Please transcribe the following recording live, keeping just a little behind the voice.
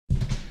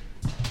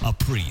A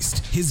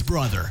priest, his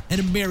brother, and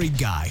a married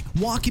guy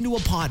walk into a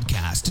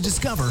podcast to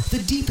discover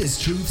the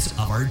deepest truths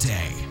of our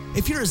day.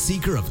 If you're a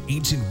seeker of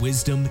ancient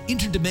wisdom,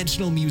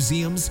 interdimensional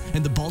museums,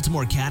 and the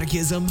Baltimore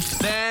Catechism,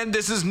 then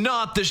this is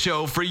not the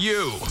show for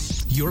you.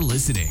 You're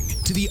listening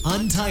to the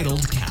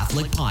Untitled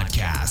Catholic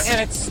Podcast. And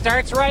it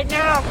starts right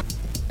now.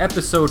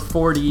 Episode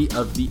 40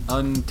 of the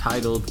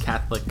Untitled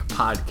Catholic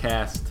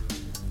Podcast.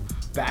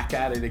 Back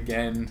at it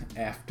again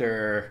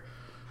after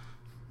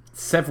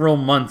several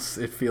months,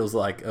 it feels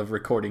like, of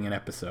recording an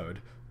episode.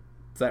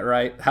 Is that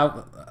right?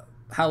 How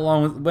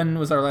long? When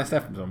was our last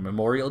episode?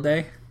 Memorial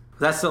Day?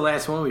 That's the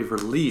last one we've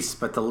released,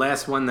 but the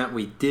last one that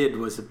we did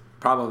was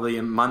probably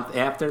a month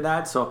after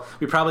that. So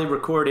we probably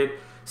recorded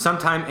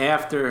sometime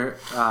after,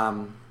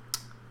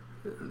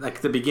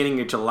 like the beginning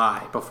of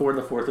July, before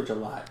the 4th of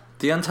July.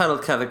 The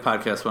Untitled Catholic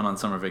Podcast went on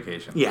summer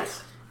vacation.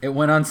 Yes. It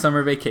went on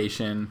summer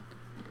vacation.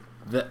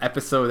 The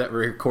episode that we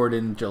recorded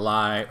in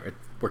July,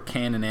 we're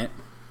canning it.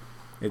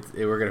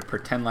 We're going to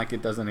pretend like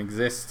it doesn't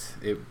exist.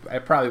 It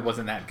probably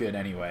wasn't that good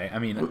anyway. I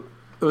mean,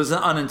 it was an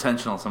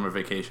unintentional summer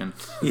vacation.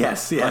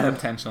 Yes, yeah.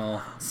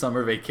 Unintentional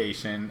summer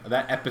vacation.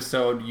 That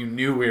episode, you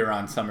knew we were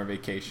on summer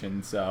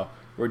vacation, so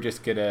we're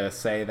just going to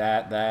say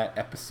that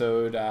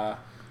episode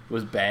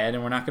was bad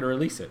and we're not going to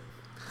release it.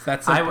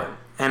 That's simple.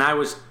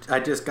 I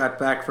just got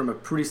back from a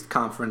priest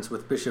conference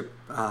with Bishop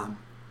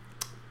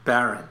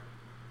Barron.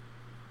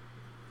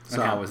 So,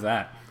 and how was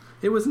that?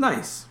 It was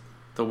nice.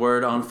 The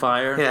Word on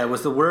Fire? Yeah, it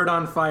was the Word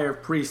on Fire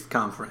priest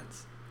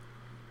conference.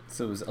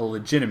 So it was a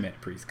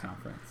legitimate priest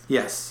conference.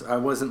 Yes, I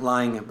wasn't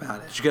lying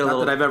about it. Did you get Not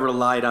that I've ever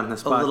lied on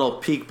this podcast. A little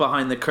peek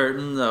behind the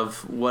curtain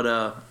of what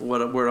a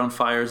Word on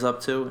Fire is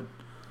up to?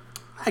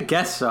 I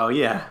guess so,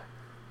 yeah.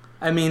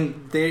 I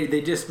mean,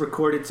 they just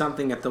recorded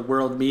something at the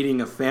World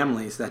Meeting of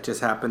Families that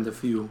just happened a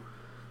few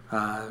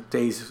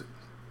days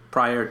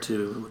prior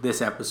to this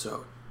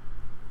episode.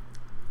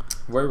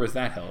 Where was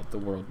that held, the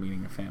World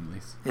Meeting of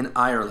Families? In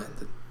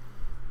Ireland.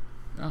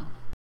 Oh.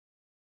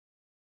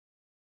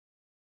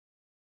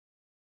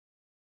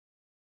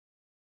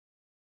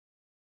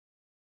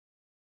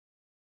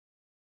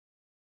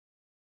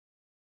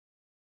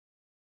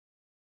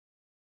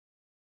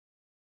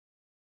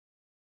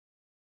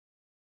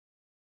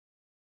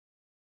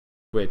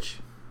 Which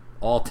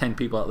all 10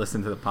 people that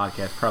listen to the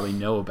podcast probably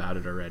know about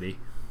it already.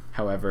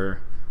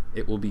 However,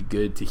 it will be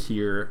good to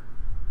hear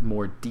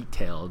more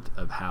detailed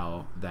of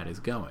how that is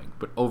going.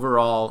 But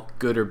overall,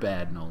 good or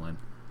bad, Nolan?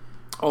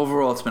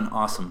 Overall, it's been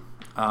awesome.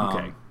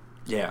 Okay.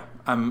 Yeah,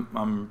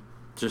 I'm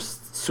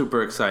just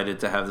super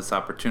excited to have this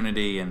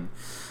opportunity and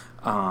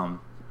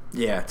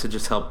to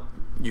just help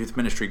youth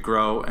ministry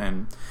grow.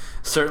 And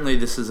certainly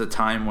this is a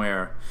time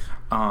where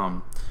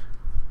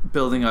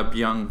building up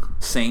young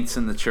saints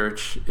in the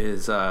church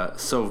is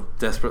so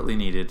desperately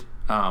needed,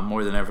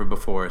 more than ever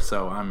before.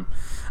 So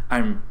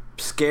I'm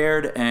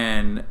scared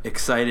and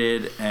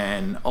excited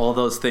and all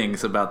those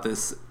things about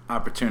this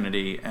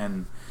opportunity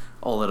and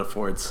all it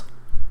affords.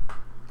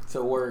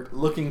 So we're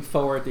looking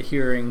forward to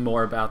hearing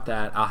more about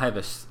that. I'll have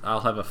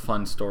a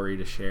fun story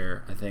to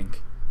share, I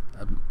think,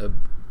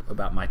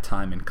 about my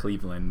time in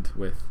Cleveland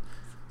with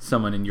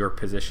someone in your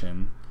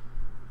position.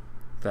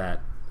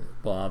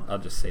 I'll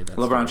just say that.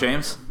 LeBron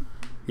James?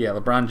 Yeah,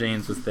 LeBron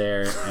James was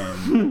there,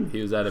 and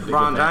he was at a big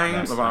event.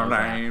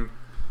 LeBron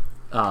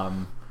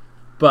James.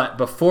 But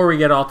before we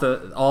get all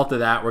to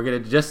that, we're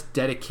going to just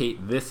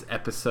dedicate this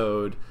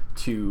episode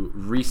to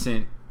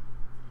recent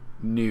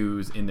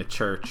news in the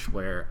church,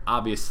 where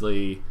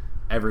obviously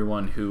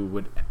everyone who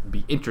would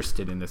be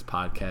interested in this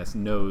podcast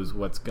knows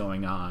what's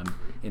going on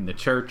in the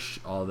church,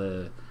 all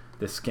the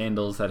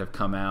scandals that have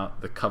come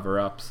out, the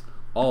cover-ups,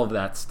 all of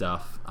that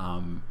stuff.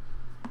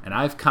 And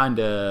I've kind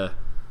of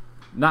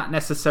not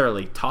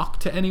necessarily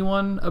talked to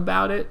anyone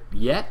about it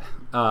yet,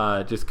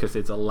 just because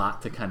it's a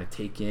lot to kind of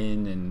take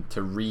in and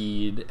to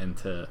read and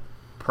to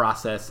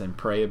process and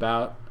pray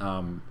about.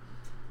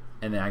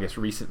 And then I guess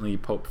recently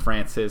Pope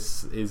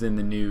Francis is in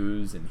the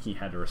news and he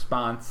had a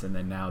response, and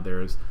then now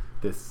there's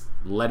this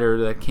letter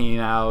that came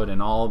out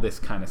and all this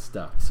kind of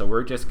stuff. So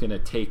we're just going to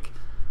take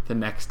the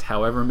next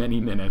however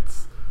many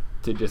minutes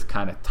to just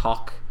kind of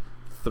talk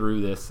through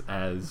this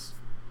as,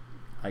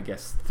 I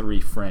guess, three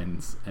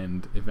friends.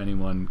 And if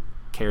anyone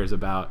cares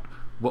about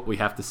what we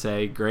have to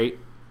say, great.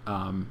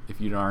 If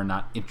you are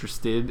not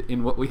interested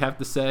in what we have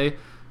to say,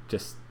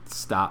 just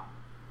stop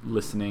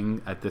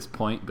listening at this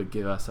point, but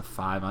give us a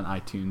 5 on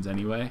iTunes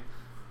anyway.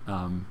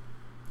 I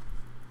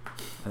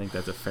think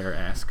that's a fair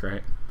ask,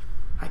 right?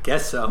 I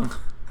guess so.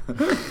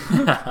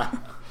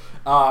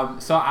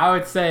 So I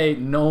would say,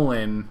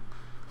 Nolan,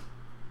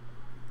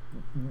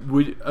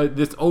 would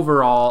this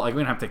overall, like,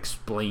 we don't have to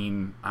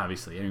explain,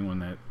 obviously,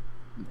 everyone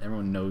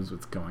knows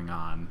what's going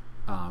on,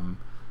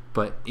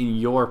 but in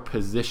your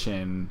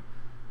position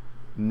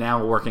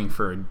now working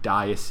for a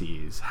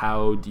diocese,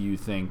 how do you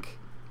think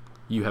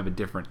you have a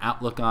different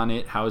outlook on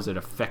it? How has it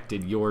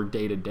affected your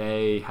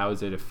day-to-day? How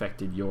has it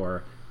affected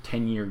your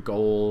 10-year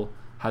goal?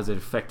 How has it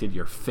affected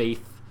your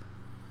faith?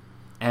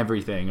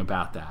 Everything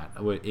about that.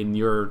 In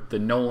the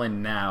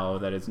Nolan now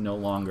that is no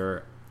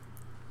longer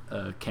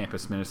a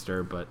campus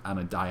minister, but on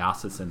a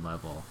diocesan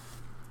level,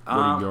 what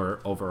are your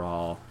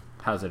overall?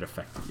 How's it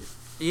affected you?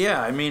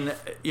 Yeah, I mean,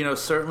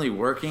 certainly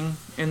working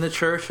in the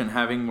church and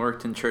having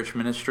worked in church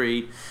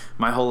ministry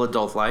my whole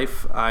adult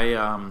life,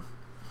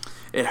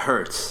 it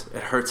hurts.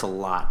 It hurts a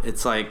lot.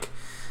 It's like,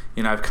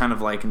 I've kind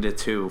of likened it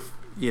to,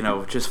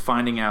 just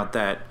finding out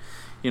that,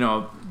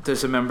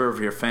 there's a member of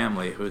your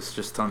family who's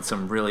just done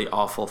some really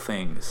awful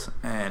things.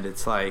 And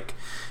it's like,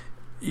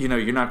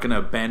 you're not going to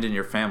abandon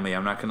your family.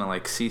 I'm not going to,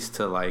 like, cease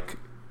to, like,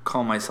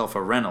 call myself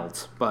a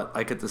Reynolds. But,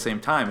 like, at the same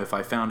time, if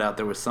I found out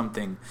there was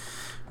something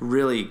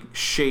really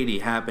shady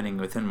happening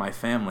within my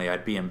family,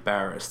 I'd be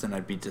embarrassed and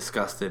I'd be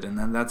disgusted. And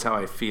then that's how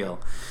I feel.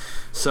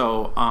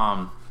 So,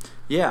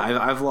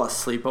 I've lost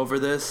sleep over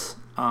this.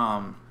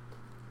 And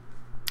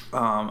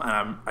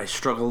I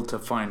struggled to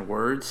find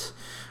words.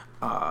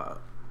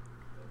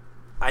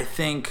 I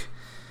think,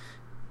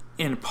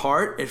 in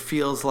part, it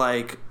feels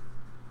like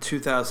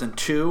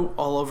 2002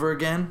 all over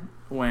again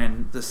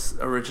when this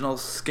original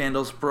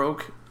scandals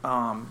broke.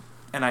 And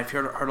I've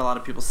heard a lot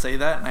of people say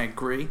that, and I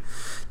agree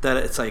that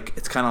it's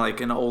kind of like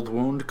an old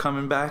wound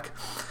coming back.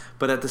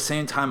 But at the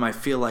same time, I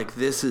feel like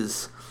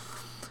there's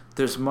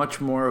much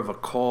more of a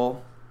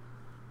call,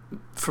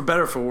 for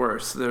better or for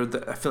worse.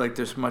 I feel like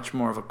there's much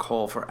more of a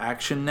call for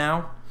action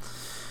now,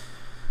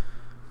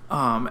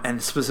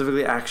 and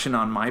specifically action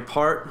on my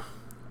part.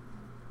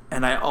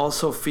 And I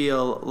also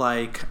feel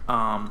like,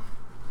 I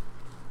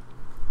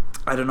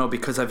don't know,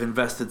 because I've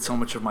invested so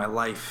much of my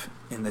life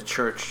in the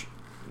church,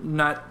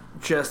 not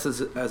just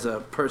as a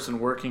person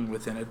working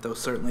within it, though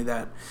certainly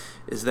that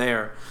is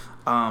there,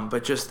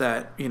 but just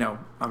that,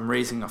 I'm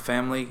raising a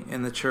family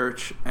in the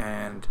church,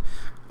 and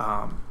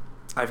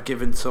I've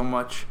given so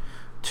much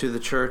to the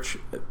church.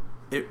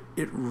 It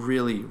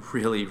really,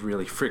 really,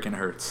 really freaking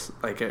hurts.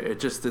 Like,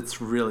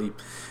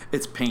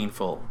 it's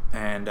painful.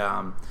 And,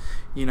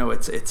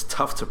 it's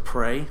tough to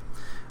pray.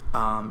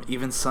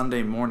 Even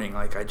Sunday morning,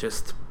 like, it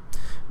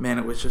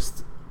was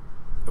just,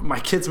 my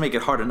kids make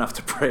it hard enough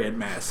to pray at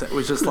Mass. It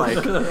was just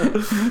like,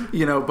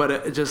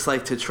 but just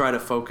like to try to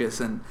focus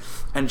and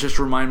just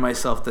remind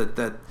myself that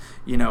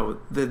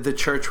the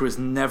church was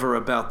never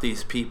about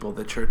these people.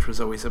 The church was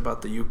always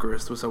about the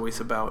Eucharist, was always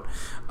about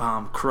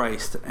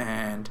Christ,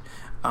 and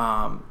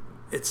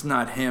it's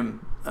not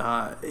him.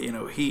 I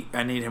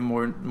need him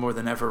more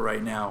than ever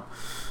right now.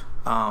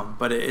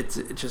 But it's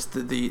just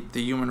the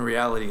human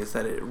reality is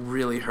that it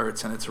really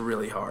hurts and it's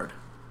really hard.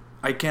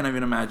 I can't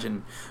even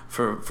imagine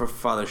for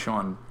Father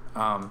Sean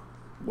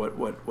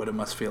what it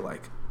must feel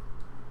like.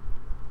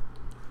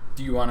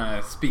 Do you want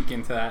to speak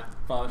into that,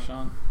 Father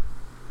Sean?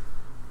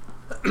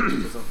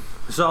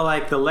 So,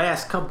 like, the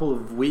last couple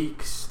of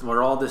weeks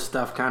where all this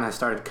stuff kind of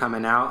started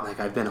coming out, like,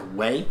 I've been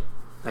away.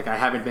 Like, I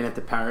haven't been at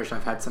the parish.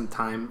 I've had some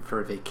time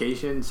for a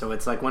vacation. So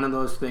it's like one of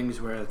those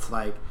things where it's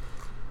like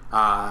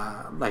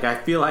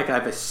I feel like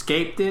I've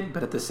escaped it,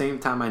 but at the same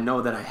time I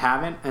know that I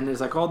haven't. And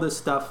there's like all this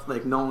stuff,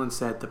 like Nolan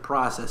said, the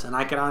process. And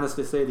I can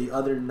honestly say the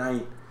other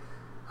night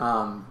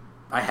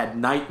I had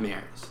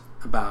nightmares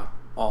about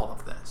all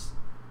of this.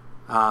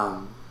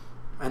 And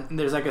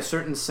there's like a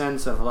certain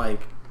sense of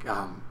like,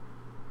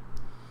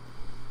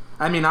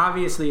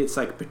 obviously it's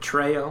like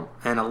betrayal,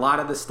 and a lot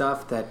of the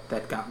stuff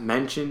that got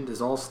mentioned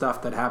is all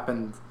stuff that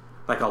happened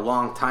like a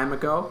long time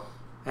ago.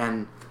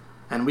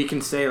 And we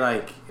can say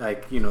like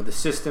the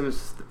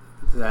systems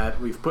that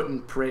we've put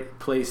in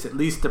place, at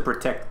least to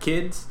protect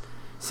kids,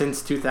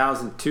 since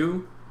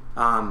 2002,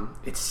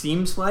 it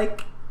seems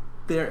like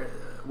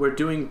we're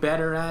doing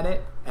better at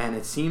it, and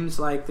it seems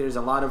like there's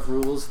a lot of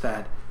rules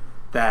that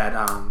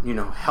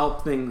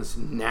help things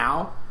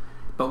now.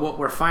 But what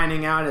we're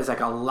finding out is like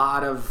a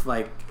lot of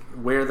like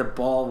where the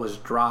ball was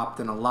dropped,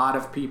 and a lot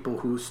of people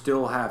who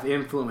still have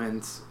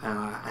influence,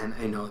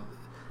 and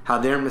how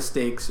their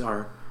mistakes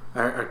are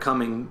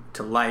coming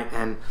to light,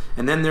 and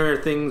then there are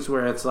things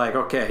where it's like,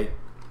 okay,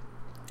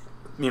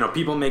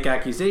 people make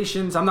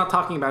accusations. I'm not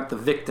talking about the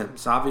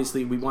victims.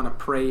 Obviously, we want to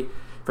pray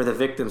for the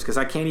victims, because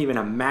I can't even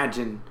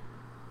imagine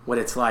what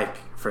it's like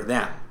for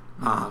them.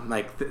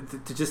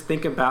 Mm-hmm. To just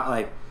think about,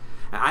 like,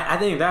 I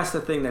think that's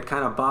the thing that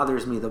kind of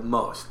bothers me the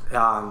most.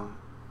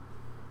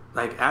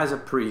 Like, as a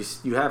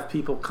priest, you have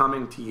people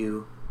coming to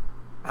you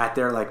at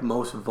their like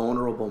most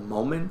vulnerable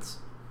moments,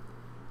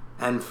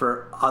 and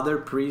for other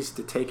priests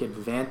to take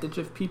advantage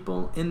of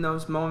people in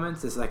those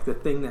moments is like the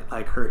thing that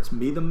like hurts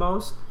me the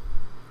most,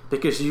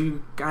 because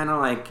you kind of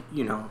like,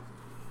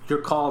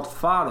 you're called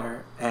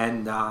father,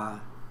 and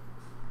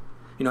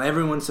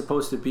everyone's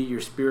supposed to be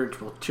your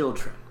spiritual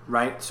children,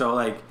 right? So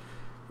like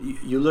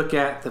you look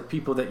at the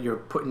people that you're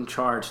put in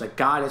charge, like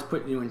God has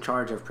put you in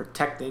charge of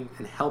protecting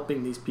and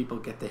helping these people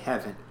get to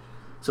heaven.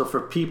 So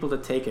for people to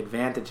take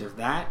advantage of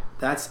that,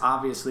 that's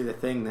obviously the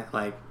thing that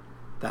like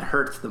that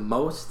hurts the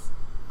most.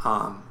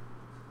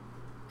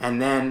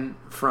 And then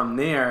from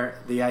there,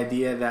 the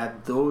idea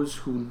that those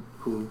who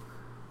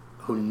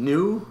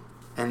knew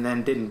and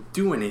then didn't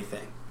do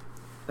anything,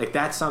 like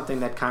that's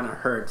something that kind of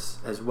hurts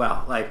as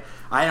well. Like,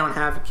 I don't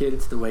have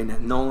kids the way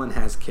that Nolan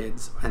has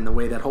kids, and the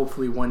way that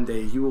hopefully one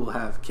day you will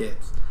have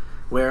kids.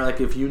 where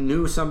like if you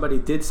knew somebody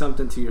did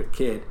something to your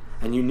kid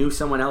and you knew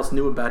someone else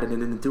knew about it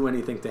and didn't do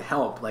anything to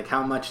help, like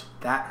how much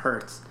that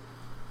hurts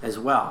as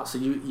well. So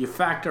you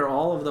factor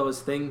all of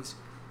those things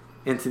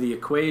into the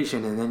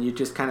equation, and then you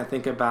just kind of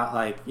think about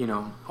like, you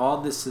know,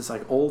 all this is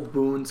like old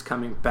wounds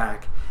coming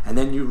back, and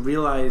then you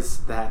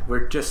realize that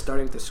we're just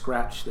starting to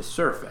scratch the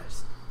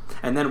surface,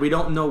 and then we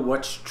don't know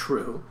what's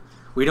true,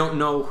 we don't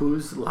know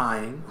who's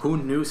lying, who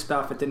knew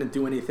stuff and didn't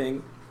do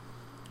anything,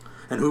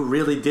 and who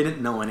really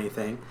didn't know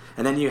anything.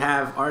 And then you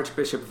have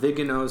Archbishop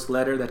Vigano's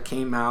letter that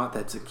came out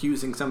that's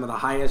accusing some of the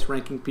highest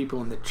ranking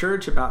people in the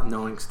church about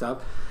knowing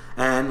stuff,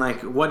 and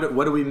like what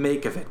do we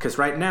make of it? Because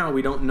right now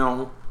we don't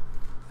know.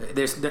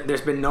 There's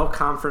been no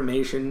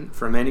confirmation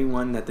from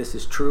anyone that this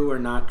is true or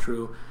not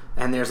true,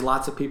 and there's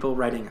lots of people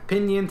writing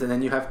opinions, and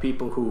then you have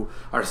people who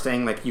are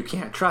saying like you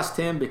can't trust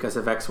him because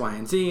of X, Y,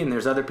 and Z, and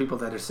there's other people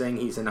that are saying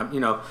he's you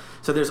know,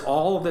 so there's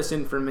all of this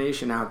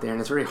information out there,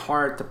 and it's very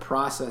hard to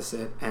process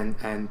it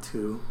and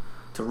to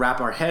wrap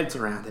our heads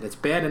around it. It's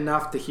bad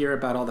enough to hear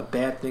about all the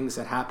bad things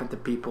that happened to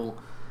people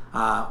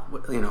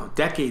you know,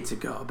 decades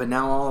ago, but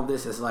now all of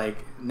this is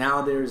like,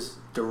 now there's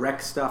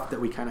direct stuff that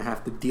we kind of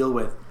have to deal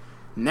with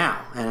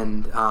now.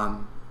 And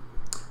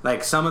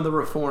like some of the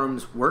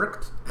reforms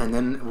worked, and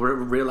then we're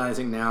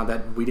realizing now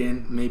that we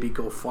didn't maybe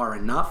go far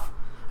enough,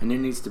 and there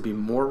needs to be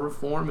more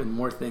reform and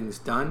more things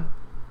done.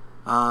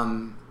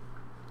 And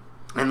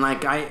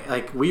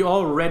like we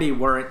already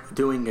weren't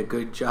doing a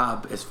good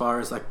job as far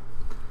as like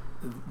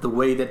the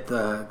way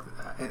that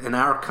in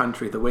our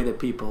country, the way that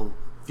people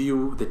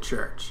view the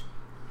church.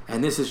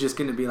 And this is just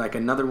going to be like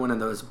another one of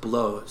those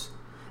blows.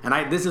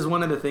 And this is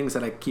one of the things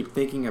that I keep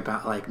thinking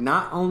about. Like,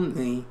 not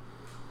only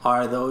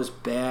are those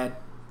bad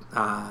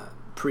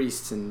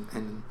priests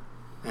and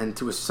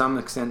to some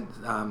extent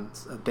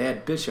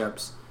bad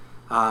bishops,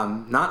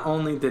 not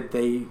only did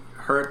they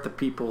hurt the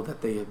people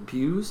that they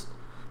abused,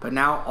 but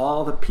now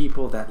all the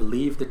people that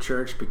leave the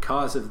church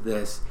because of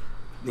this,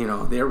 you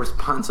know, they're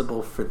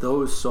responsible for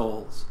those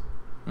souls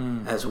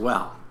as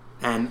well.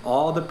 And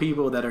all the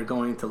people that are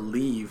going to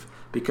leave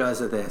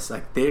because of this,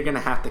 like, they're going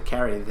to have to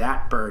carry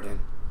that burden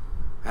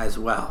as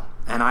well.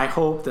 And I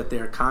hope that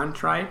they're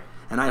contrite,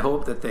 and I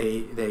hope that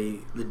they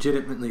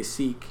legitimately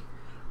seek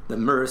the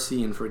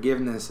mercy and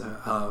forgiveness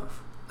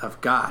of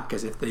God.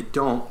 Because if they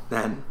don't,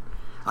 then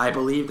I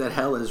believe that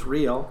hell is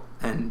real,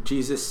 and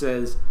Jesus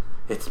says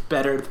it's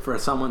better for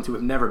someone to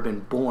have never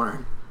been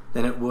born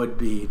than it would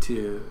be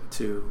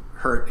to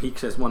hurt, he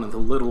says, one of the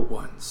little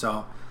ones.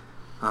 So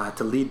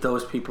to lead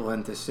those people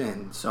into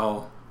sin.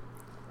 So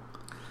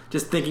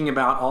just thinking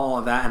about all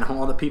of that and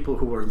all the people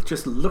who are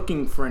just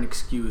looking for an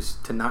excuse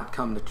to not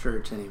come to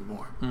church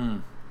anymore.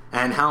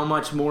 And how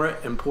much more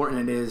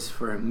important it is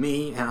for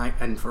me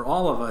and for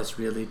all of us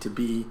really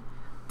to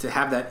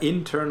have that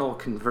internal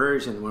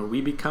conversion where we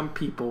become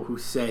people who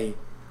say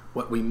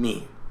what we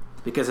mean.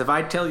 Because if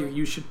I tell you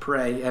you should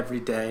pray every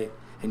day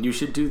and you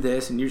should do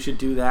this and you should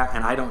do that,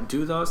 and I don't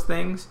do those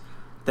things,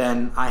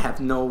 then I have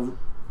no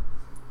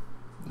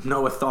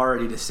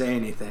authority to say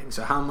anything.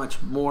 So how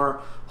much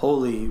more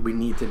holy we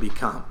need to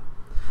become.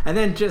 And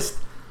then just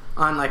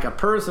on like a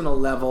personal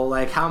level,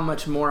 like how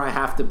much more I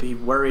have to be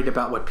worried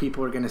about what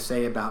people are going to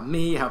say about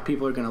me, how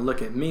people are going to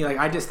look at me. Like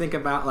I just think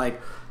about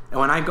like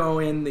when I go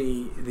in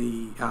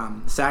the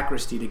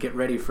sacristy to get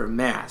ready for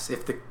mass,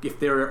 if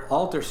there are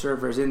altar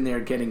servers in there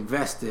getting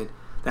vested,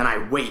 then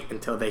I wait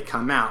until they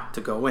come out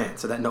to go in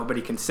so that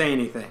nobody can say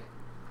anything.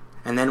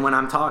 And then when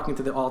I'm talking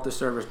to the altar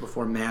servers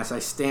before mass, I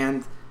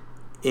stand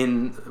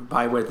in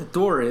by where the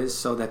door is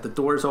so that the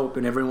door's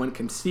open, everyone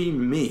can see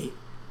me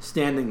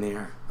standing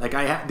there.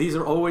 Like these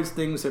are always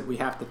things that we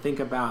have to think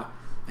about,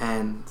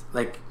 and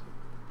like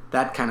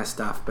that kind of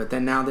stuff. But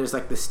then now there's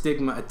like the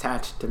stigma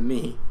attached to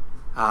me,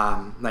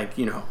 like,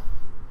 you know,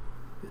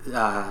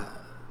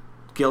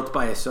 guilt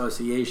by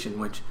association,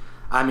 which,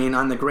 I mean,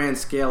 on the grand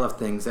scale of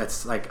things,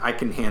 that's like, I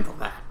can handle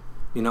that.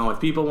 You know, if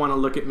people want to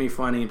look at me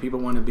funny and people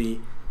want to be,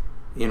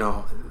 you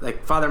know,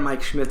 like Father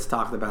Mike Schmitz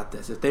talked about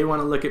this. If they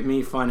want to look at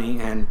me funny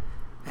and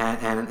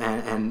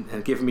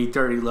give me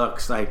dirty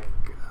looks, like,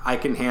 I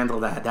can handle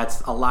that.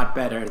 That's a lot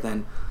better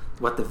than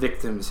what the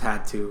victims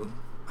had to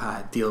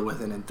deal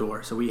with and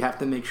endure. So we have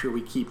to make sure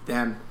we keep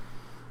them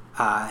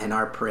in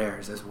our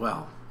prayers as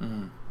well.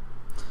 Mm-hmm.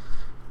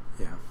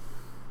 Yeah.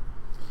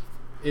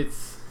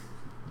 It's...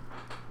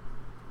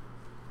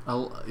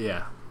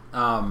 yeah.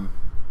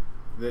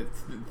 The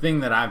thing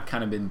that I've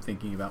kind of been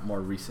thinking about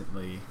more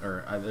recently,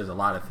 or there's a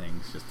lot of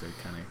things just to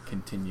kind of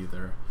continue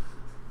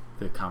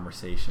the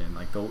conversation.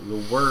 Like the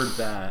word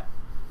that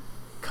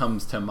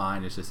comes to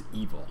mind is just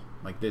evil.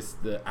 Like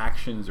the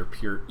actions are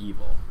pure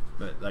evil.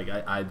 But like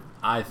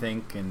I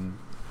think and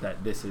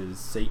that this is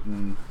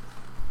Satan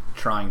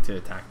trying to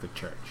attack the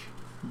church,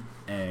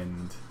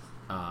 and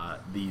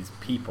these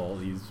people,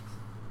 these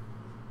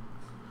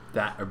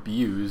that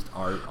abused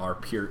are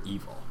pure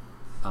evil.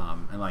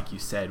 And like you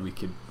said, we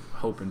could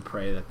hope and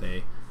pray that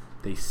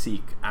they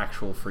seek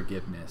actual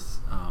forgiveness.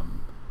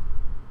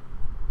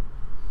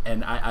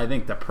 And I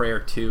think the prayer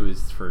too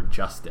is for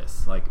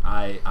justice. Like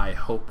I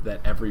hope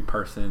that every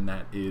person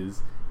that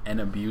is an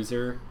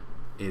abuser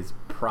is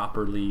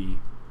properly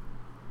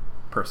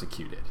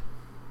persecuted,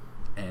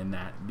 and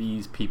that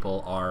these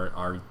people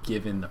are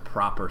given the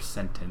proper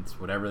sentence,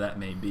 whatever that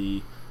may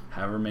be,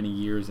 however many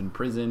years in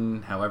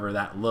prison, however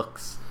that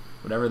looks,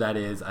 whatever that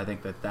is. I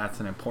think that that's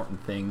an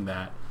important thing,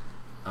 that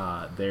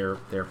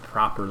they're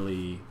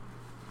properly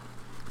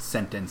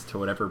sentenced to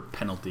whatever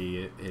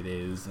penalty it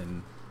is.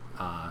 And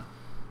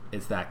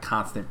it's that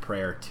constant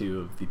prayer too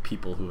of the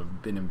people who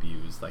have been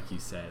abused, like you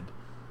said,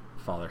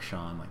 Father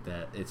Sean, like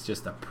that. It's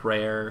just a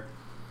prayer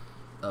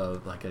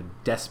of, like, a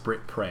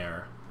desperate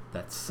prayer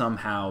that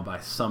somehow by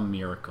some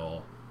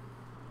miracle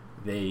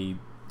they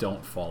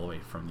don't fall away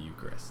from the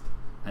Eucharist.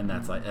 And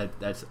that's like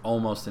that's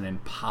almost an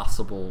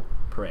impossible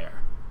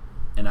prayer.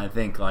 And I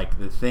think, like,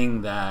 the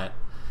thing that,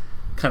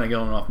 kind of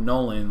going off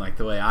Nolan, like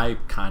the way I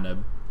kind of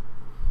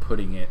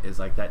putting it is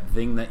like that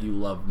thing that you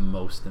love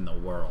most in the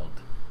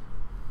world,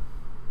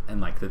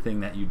 and like the thing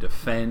that you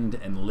defend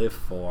and live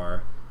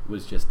for,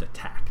 was just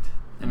attacked.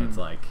 And it's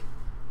like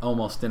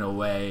almost in a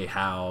way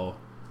how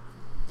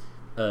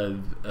a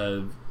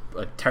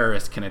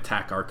terrorist can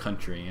attack our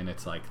country, and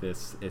it's like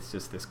this, it's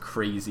just this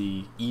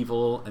crazy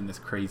evil and this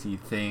crazy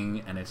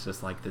thing, and it's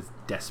just like this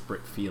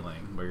desperate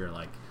feeling where you're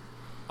like,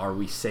 are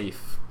we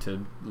safe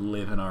to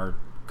live in our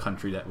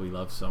country that we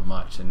love so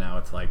much? And now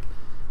it's like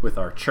with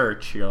our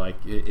church, you're like,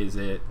 is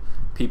it,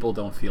 people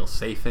don't feel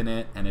safe in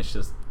it, and it's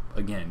just,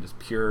 again, just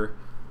pure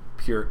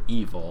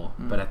evil.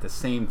 But at the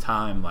same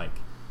time, like,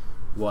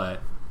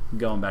 what,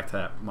 going back to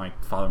that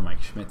Father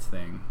Mike Schmitz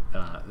thing,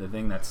 the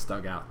thing that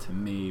stuck out to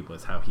me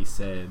was how he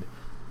said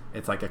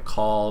it's like a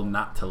call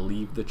not to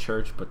leave the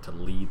church but to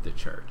lead the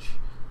church.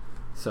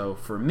 So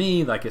for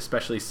me, like,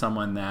 especially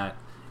someone that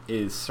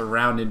is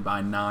surrounded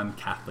by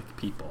non-Catholic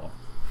people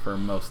for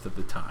most of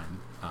the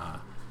time,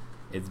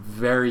 it's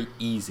very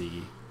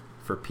easy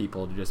for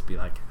people to just be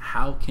like,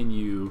 how can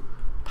you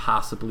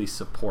possibly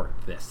support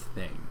this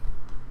thing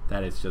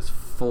that is just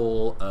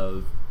full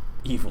of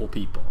evil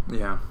people?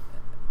 Yeah.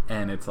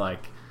 And it's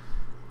like,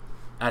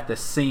 at the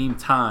same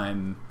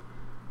time,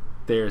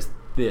 there's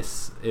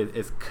this,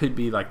 it could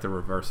be like the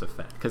reverse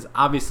effect, because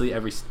obviously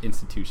every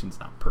institution's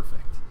not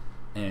perfect,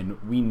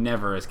 and we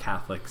never as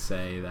Catholics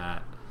say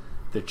that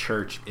the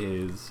church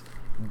is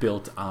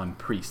built on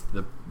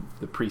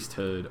the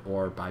priesthood,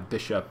 or by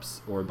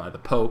bishops, or by the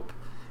Pope.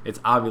 It's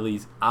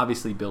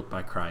obviously built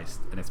by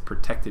Christ, and it's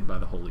protected by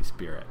the Holy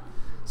Spirit.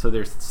 So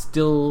there's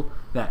still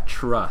that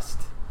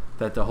trust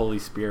that the Holy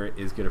Spirit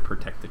is going to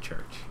protect the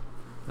church,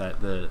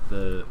 that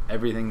the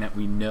everything that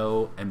we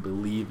know and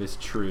believe is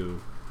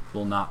true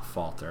will not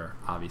falter.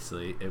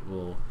 Obviously, it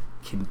will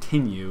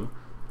continue.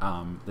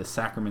 The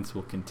sacraments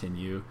will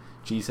continue.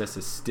 Jesus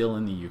is still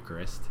in the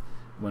Eucharist.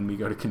 When we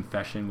go to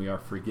confession, we are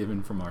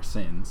forgiven from our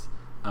sins.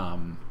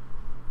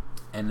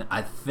 And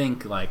I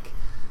think, like,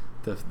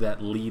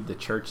 that lead the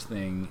church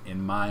thing,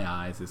 in my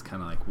eyes, is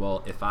kind of like,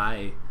 well, if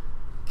I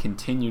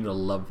continue to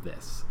love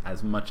this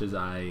as much as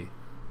I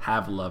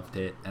have loved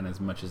it, and as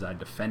much as I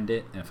defend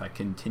it, and if I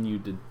continue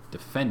to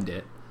defend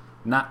it,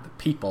 not the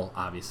people,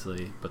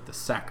 obviously, but the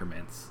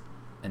sacraments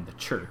and the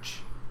church,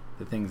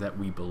 the things that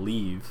we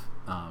believe,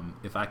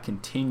 if I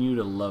continue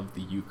to love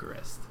the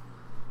Eucharist,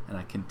 and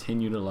I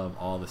continue to love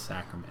all the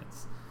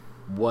sacraments,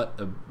 what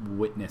a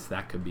witness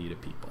that could be to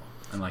people.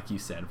 And like you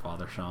said,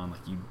 Father Sean,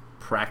 like, you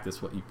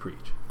practice what you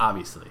preach.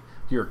 Obviously,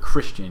 if you're a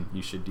Christian,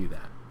 you should do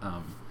that.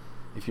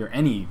 If you're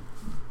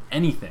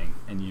anything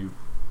and you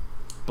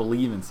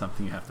believe in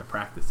something, you have to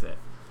practice it.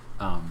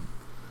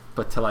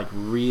 But to, like,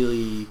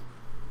 really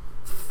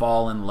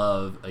fall in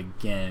love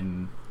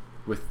again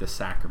with the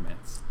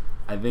sacraments,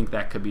 I think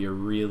that could be a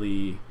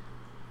really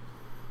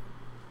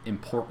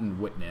important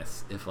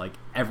witness if, like,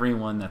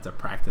 everyone that's a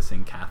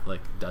practicing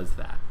Catholic does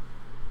that.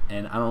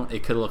 And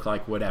it could look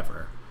like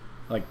whatever.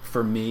 Like,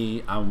 for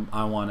me,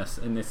 I want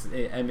to, and this,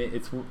 I mean,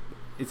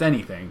 it's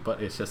anything,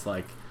 but it's just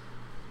like,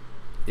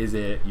 is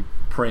it you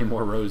pray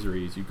more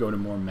rosaries, you go to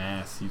more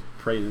mass, you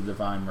pray the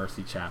Divine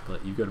Mercy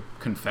Chaplet, you go to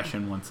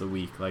confession once a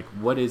week? Like,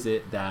 what is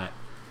it that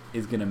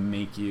is going to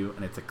make you,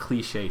 and it's a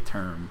cliche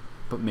term,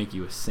 but make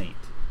you a saint?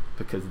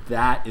 Because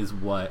that is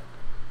what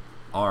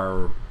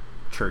our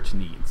church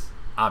needs.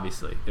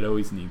 Obviously, it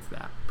always needs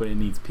that, but it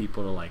needs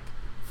people to, like,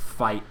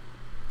 fight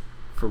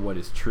for what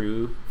is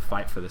true,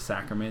 fight for the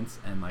sacraments,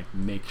 and, like,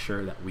 make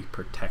sure that we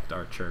protect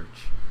our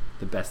church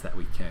the best that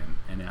we can.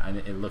 And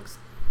it looks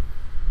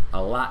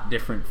a lot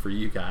different for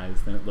you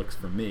guys than it looks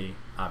for me,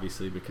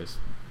 obviously, because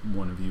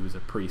one of you is a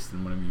priest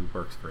and one of you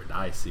works for a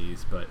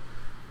diocese. But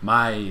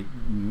my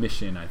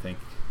mission, I think,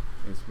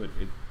 is what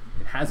it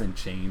hasn't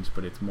changed,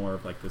 but it's more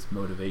of like this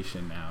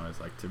motivation now, is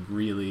like to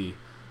really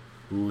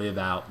live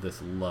out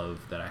this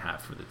love that I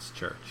have for this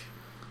church.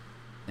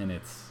 And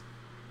it's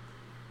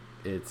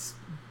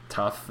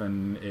tough,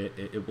 and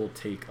it will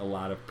take a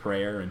lot of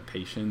prayer and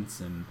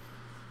patience and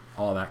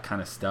all that kind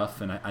of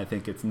stuff. And I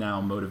think it's now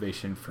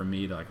motivation for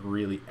me to, like,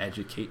 really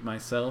educate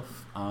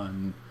myself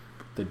on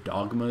the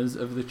dogmas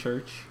of the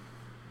church,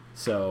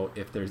 So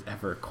if there's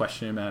ever a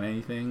question about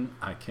anything,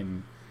 I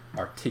can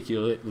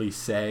articulately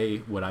say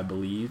what I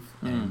believe,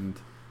 and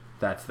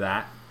that's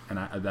that. And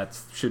that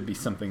should be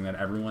something that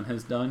everyone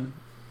has done.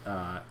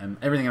 And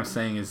everything I'm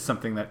saying is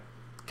something that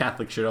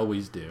Catholics should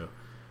always do.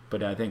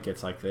 But I think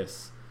it's like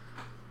this,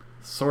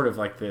 sort of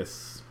like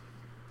this,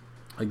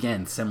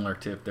 again, similar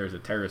to if there's a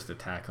terrorist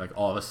attack, like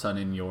all of a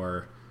sudden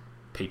you're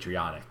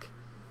patriotic.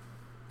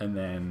 And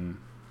then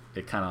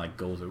it kind of like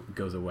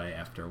goes away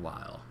after a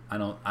while. I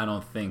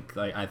don't think,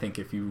 like, I think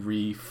if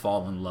you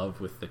fall in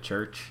love with the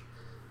church,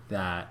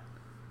 that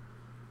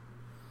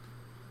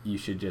you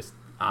should just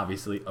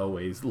obviously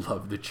always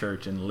love the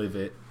church and live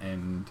it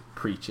and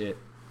preach it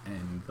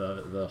and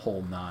the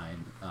whole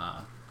nine.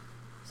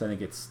 So I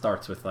think it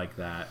starts with like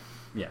that.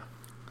 Yeah,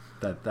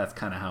 that's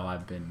kind of how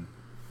I've been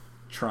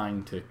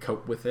trying to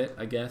cope with it,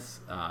 I guess.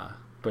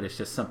 But it's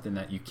just something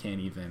that you can't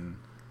even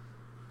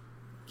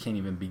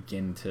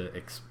begin to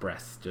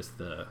express, just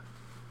the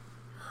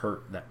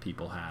hurt that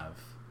people have,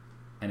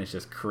 and it's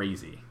just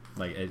crazy.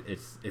 Like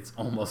it's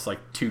almost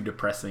like too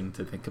depressing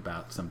to think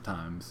about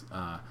sometimes.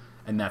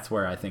 And that's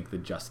where I think the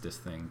justice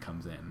thing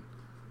comes in,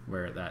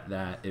 where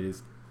that it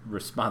is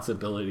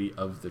responsibility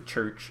of the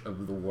church,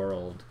 of the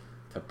world,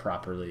 to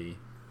properly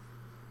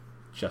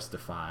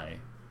justify,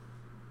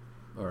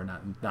 or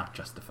not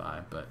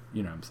justify, but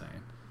you know what I'm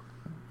saying.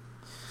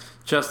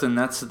 Justin,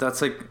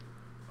 that's like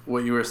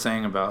what you were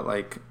saying about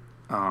like,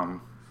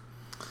 going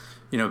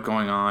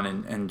on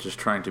and just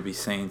trying to be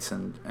saints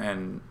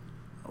and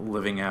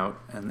living out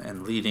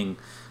and leading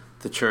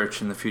the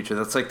church in the future.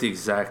 That's like the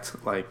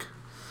exact like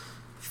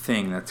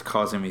thing that's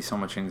causing me so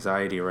much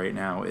anxiety right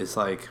now, is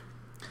like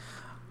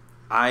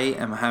I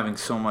am having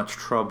so much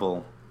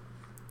trouble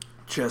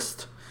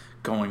just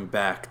going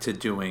back to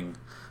doing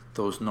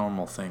those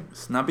normal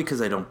things. Not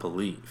because I don't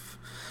believe,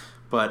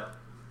 but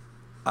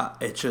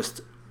it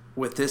just,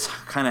 with this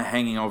kind of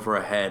hanging over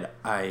our head,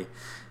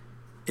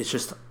 it's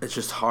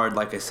just hard,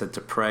 like I said,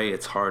 to pray.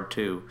 It's hard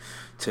to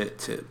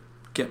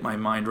get my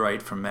mind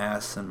right for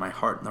Mass and my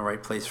heart in the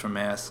right place for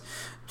Mass.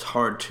 It's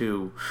hard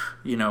to,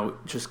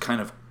 just kind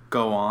of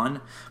go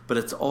on, but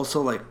it's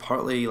also like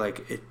partly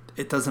like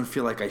it doesn't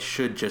feel like I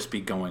should just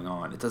be going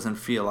on. It doesn't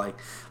feel like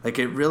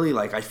it really,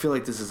 like, I feel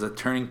like this is a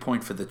turning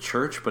point for the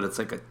church, but it's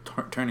like a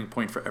turning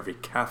point for every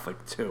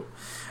Catholic too.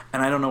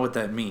 And I don't know what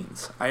that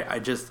means.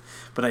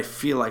 But I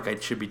feel like I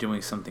should be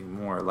doing something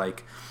more.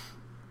 Like,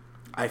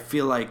 I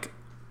feel like,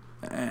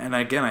 and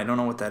again, I don't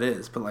know what that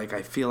is, but like,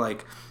 I feel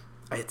like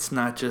it's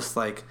not just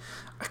like,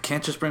 I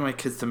can't just bring my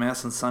kids to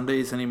Mass on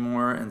Sundays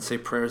anymore and say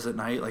prayers at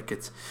night. Like,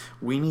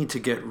 we need to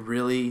get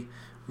really,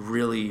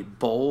 really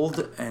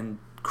bold and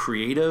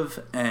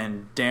creative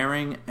and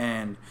daring,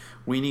 and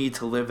we need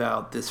to live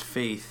out this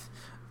faith,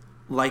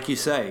 like you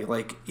say,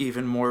 like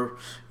even more,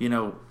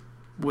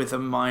 with a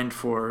mind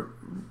for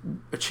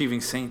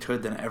achieving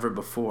sainthood than ever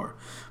before.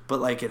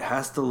 But like, it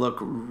has to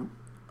look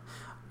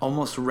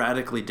almost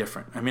radically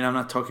different. I mean, I'm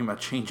not talking about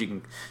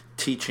changing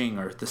teaching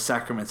or the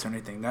sacraments or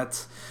anything.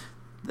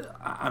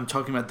 I'm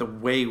talking about the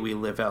way we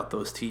live out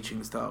those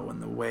teachings, though,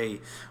 and the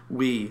way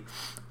we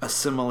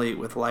assimilate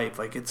with life.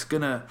 Like,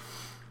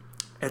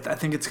 I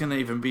think it's gonna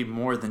even be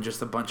more than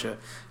just a bunch of,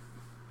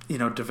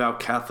 devout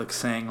Catholics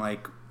saying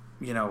like,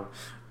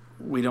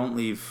 we don't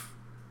leave,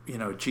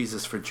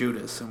 Jesus for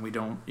Judas, and we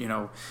don't,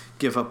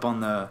 give up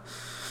on the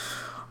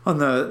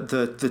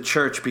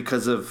church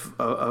because of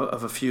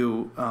a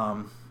few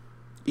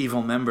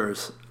evil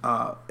members.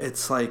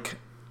 It's like,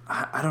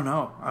 I don't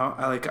know.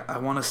 I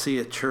want to see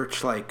a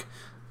church like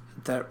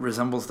that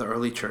resembles the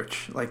early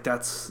church. Like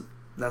that's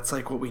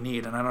like what we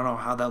need, and I don't know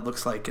how that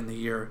looks like in the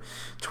year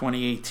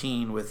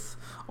 2018 with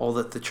all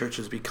that the church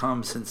has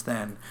become since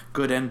then,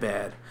 good and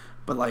bad.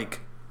 But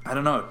like, I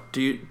don't know.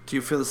 Do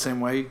you feel the same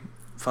way,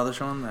 Father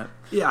Sean? That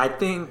I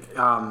think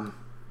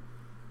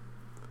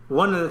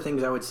one of the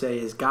things I would say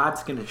is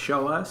God's going to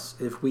show us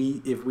if we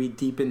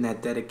deepen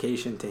that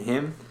dedication to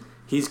Him.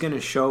 He's going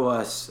to show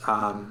us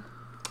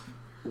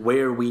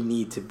where we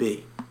need to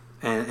be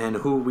and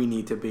who we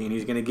need to be, and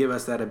He's going to give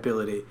us that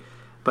ability.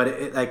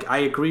 But like, I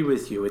agree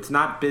with you. It's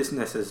not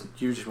business as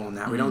usual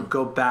now. We don't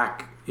go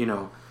back,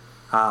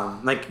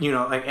 like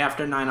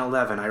after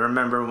 9/11. I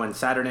remember when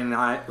Saturday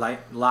Night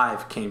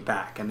Live came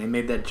back, and they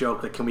made that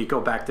joke, like, can we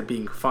go back to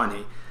being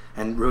funny?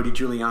 And Rudy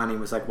Giuliani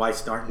was like, why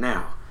start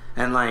now?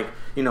 And like,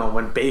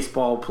 when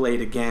baseball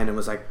played again, it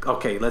was like,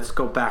 okay, let's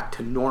go back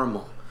to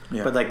normal.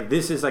 Yeah. But like,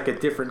 this is like a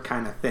different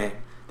kind of thing.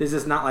 This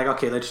is not like,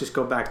 okay, let's just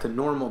go back to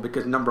normal,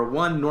 because number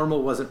one,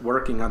 normal wasn't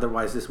working.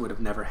 Otherwise, this would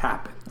have never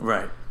happened.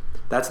 Right.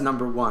 That's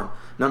number one.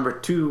 Number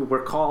two,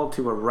 we're called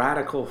to a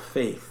radical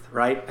faith,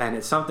 right? And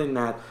it's something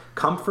that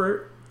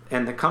comfort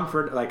and the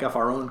comfort like of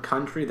our own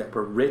country, that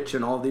we're rich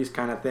and all these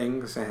kind of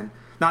things. And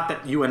not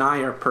that you and I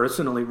are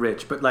personally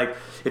rich, but like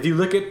if you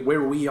look at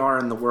where we are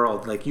in the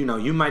world, like, you know,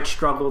 you might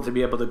struggle to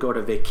be able to go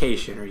to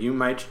vacation, or you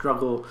might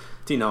struggle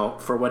to, you know,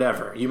 for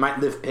whatever. You might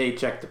live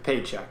paycheck to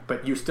paycheck,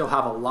 but you still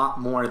have a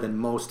lot more than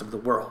most of the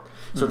world.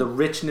 So the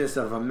richness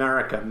of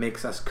America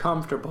makes us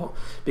comfortable,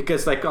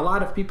 because like a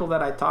lot of people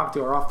that I talk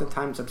to are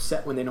oftentimes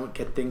upset when they don't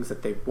get things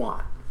that they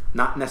want,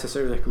 not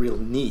necessarily like real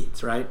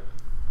needs, right?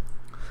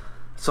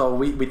 So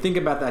we think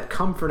about that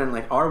comfort and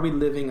like, are we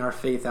living our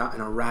faith out in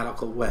a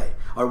radical way?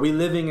 Are we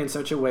living in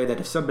such a way that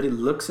if somebody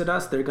looks at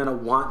us, they're going to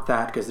want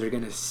that because they're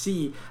going to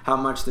see how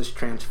much this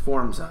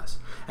transforms us?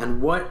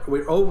 And what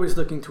we're always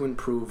looking to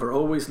improve, we're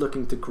always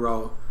looking to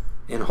grow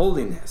in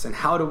holiness. And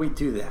how do we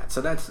do that?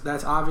 So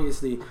that's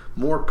obviously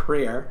more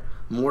prayer,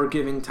 more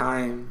giving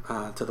time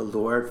to the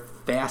Lord,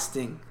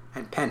 fasting,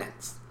 and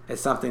penance.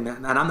 It's something that,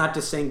 and I'm not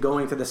just saying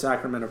going to the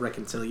sacrament of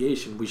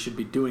reconciliation, we should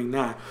be doing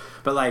that,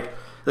 but like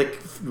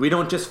we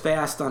don't just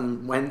fast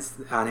on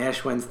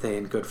Ash Wednesday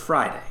and Good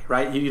Friday,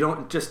 right? You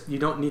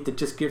don't need to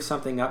just give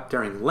something up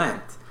during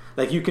Lent.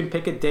 Like you can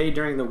pick a day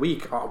during the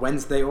week, a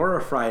Wednesday or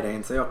a Friday,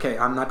 and say, okay,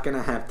 I'm not going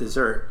to have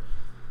dessert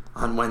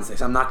on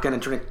Wednesdays. I'm not going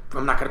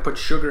to put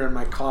sugar in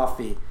my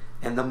coffee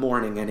in the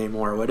morning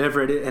anymore,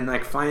 whatever it is, and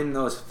like find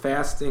those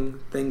fasting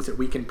things that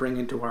we can bring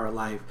into our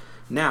life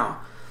now.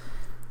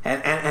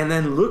 And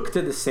then look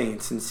to the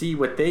saints and see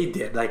what they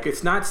did. Like,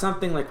 it's not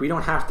something like we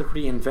don't have to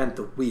reinvent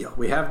the wheel.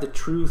 We have the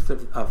truth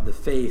of the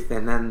faith,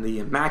 and then the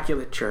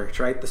immaculate church,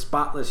 right? The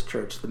spotless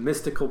church, the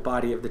mystical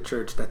body of the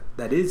church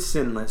that is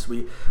sinless.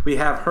 We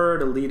have her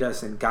to lead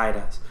us and guide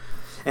us.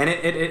 And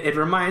it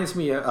reminds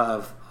me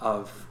of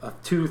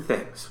two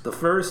things. The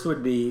first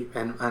would be,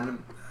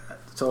 and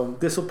so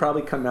this will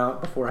probably come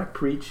out before I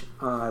preach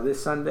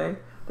this Sunday,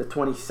 the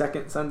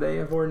 22nd Sunday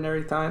of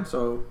Ordinary Time.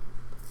 So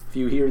if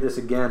you hear this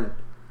again,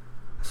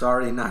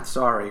 sorry, not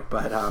sorry,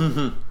 but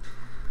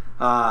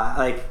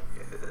like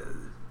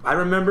I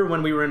remember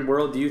when we were in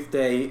World Youth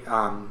Day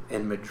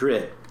in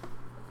Madrid,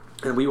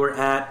 and we were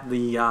at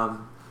the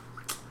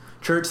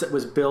church that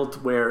was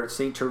built where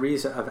Saint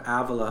Teresa of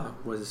Avila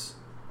was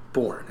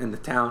born, in the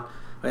town,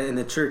 in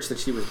the church that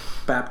she was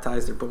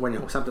baptized or born, you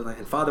know, something like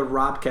that. And Father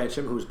Rob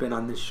Ketchum, who's been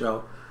on this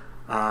show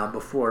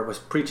before, was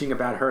preaching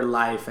about her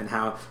life and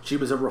how she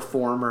was a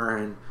reformer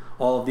and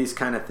all of these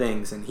kind of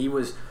things, and he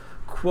was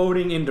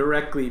quoting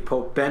indirectly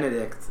Pope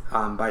Benedict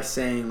by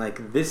saying,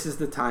 like, this is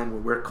the time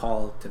where we're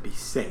called to be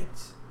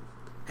saints.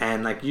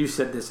 And like you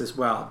said this as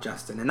well,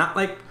 Justin, and not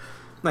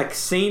like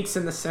saints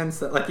in the sense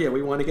that like, yeah,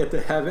 we want to get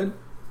to heaven,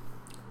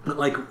 but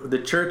like the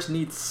church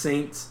needs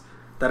saints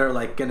that are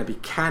like going to be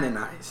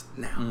canonized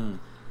now.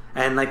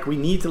 And like we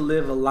need to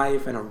live a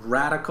life in a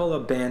radical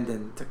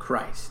abandon to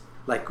Christ.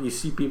 Like you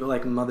see people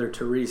like Mother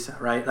Teresa,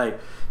 right? Like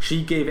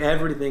she gave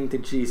everything to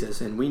Jesus,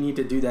 and we need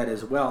to do that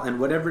as well in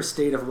whatever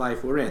state of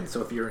life we're in.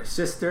 So if you're a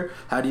sister,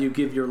 how do you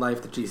give your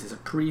life to Jesus? A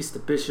priest, a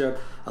bishop,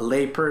 a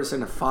lay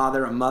person, a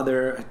father, a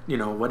mother, you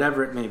know,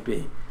 whatever it may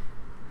be.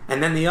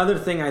 And then the other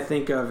thing I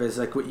think of is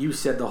like what you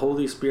said, the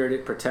Holy Spirit,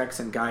 it protects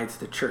and guides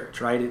the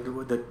church, right?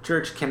 The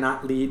church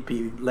cannot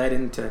be led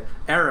into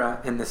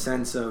error in the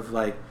sense of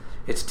like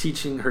it's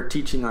her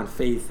teaching on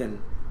faith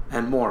and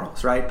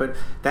morals, right? But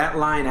that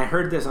line, I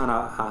heard this on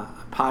a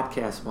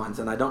podcast once,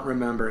 and I don't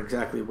remember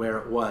exactly where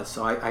it was,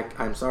 so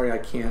I'm sorry I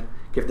can't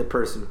give the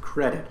person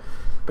credit.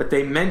 But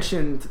they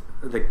mentioned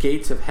the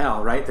gates of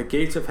hell, right? The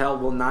gates of hell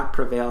will not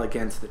prevail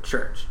against the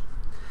church.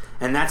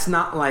 And that's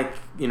not like,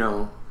 you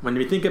know, when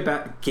we think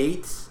about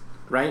gates,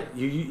 right?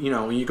 You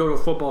know, when you go to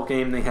a football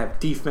game, they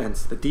have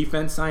defense. The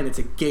defense sign, it's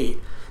a gate,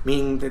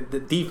 meaning that the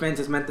defense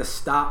is meant to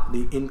stop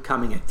the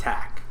incoming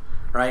attack,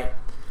 right?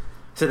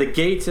 So the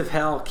gates of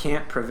hell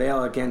can't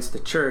prevail against the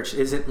church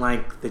isn't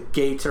like the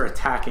gates are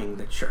attacking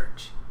the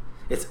church.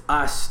 It's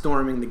us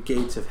storming the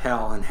gates of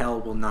hell, and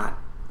hell will not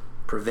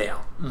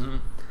prevail. Mm-hmm.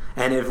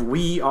 And if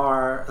we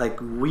are like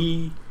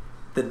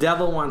the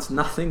devil wants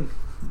nothing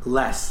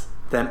less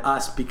than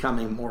us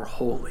becoming more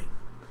holy.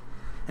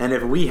 And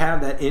if we have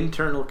that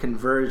internal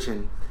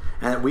conversion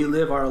and we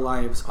live our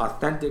lives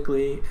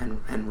authentically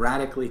and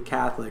radically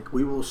Catholic,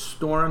 we will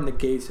storm the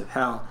gates of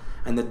hell,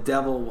 and the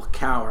devil will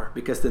cower,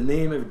 because the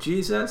name of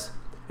Jesus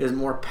is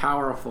more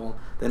powerful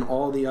than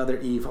all the other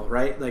evil,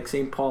 right? Like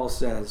St. Paul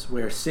says,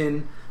 where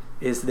sin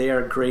is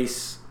there,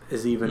 grace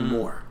is even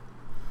more.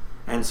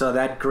 And so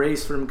that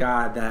grace from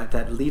God,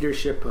 that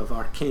leadership of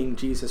our King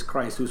Jesus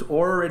Christ, who's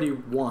already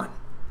won,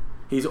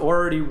 he's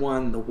already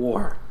won the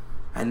war,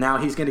 and now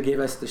he's going to give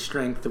us the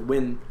strength to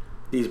win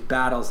these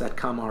battles that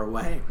come our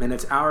way. And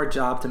it's our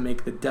job to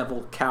make the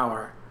devil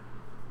cower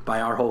by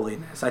our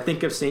holiness. I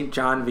think of St.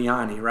 John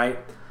Vianney, right?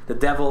 The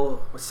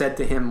devil said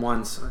to him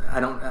once,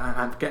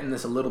 I'm getting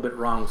this a little bit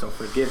wrong, so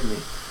forgive me.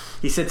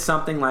 He said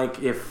something like,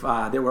 if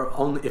there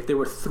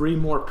were 3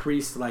 more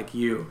priests like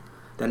you,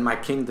 then my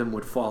kingdom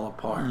would fall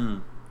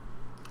apart.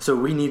 So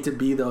we need to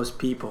be those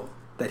people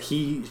that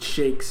he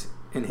shakes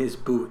in his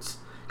boots,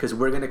 because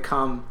we're going to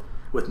come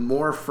with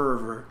more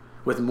fervor,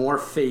 with more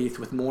faith,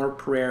 with more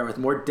prayer, with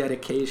more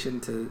dedication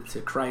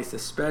to Christ,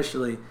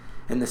 especially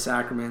in the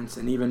sacraments,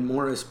 and even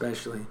more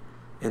especially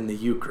in the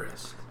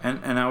Eucharist.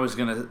 And I was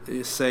gonna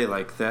say,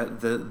 like,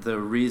 that the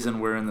reason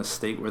we're in the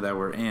state that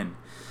we're in,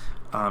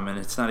 and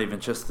it's not even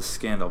just the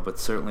scandal, but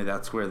certainly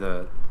that's where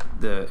the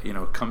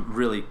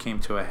really came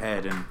to a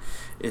head and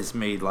is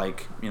made,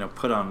 like,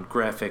 put on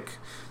graphic,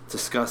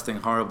 disgusting,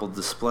 horrible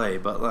display.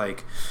 But,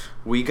 like,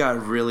 we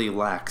got really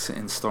lax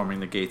in storming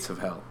the gates of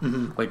hell.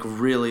 Mm-hmm. Like,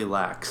 really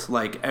lax.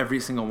 Like, every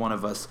single one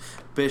of us,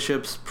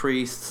 bishops,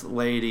 priests,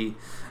 laity,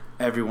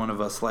 every one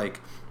of us,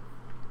 like,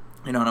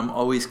 and I'm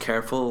always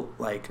careful,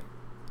 like,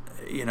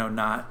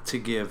 not to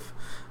give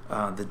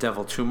the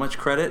devil too much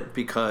credit,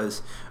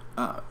 because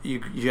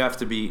you have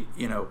to be,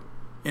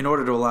 in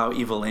order to allow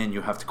evil in,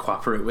 you have to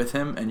cooperate with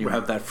him, and you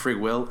have that free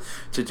will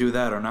to do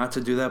that or not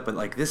to do that. But,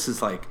 like, this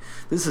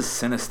is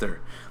sinister.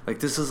 Like,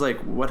 this is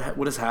like what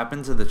has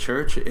happened to the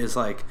church is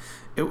like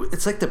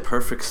it's like the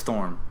perfect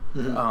storm.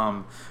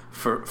 Mm-hmm.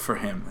 For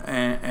him,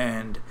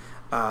 and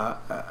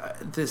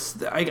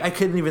this I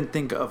couldn't even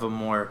think of a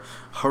more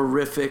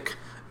horrific,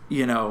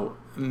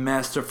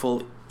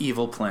 masterful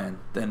evil plan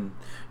than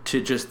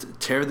to just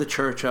tear the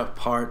church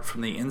apart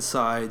from the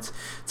insides,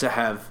 to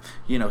have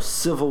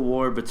civil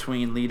war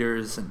between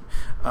leaders, and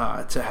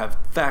to have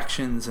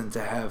factions, and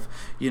to have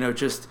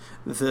just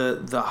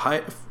the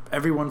high,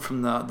 everyone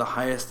from the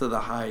highest of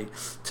the high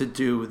to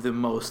do the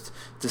most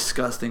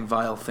disgusting,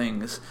 vile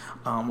things,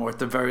 or at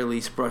the very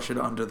least brush it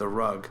under the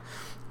rug.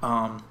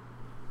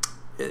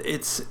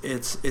 It's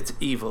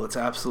evil. It's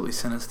absolutely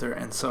sinister.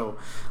 And so,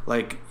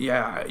 like,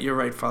 yeah, you're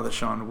right, Father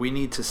Sean. We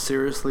need to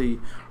seriously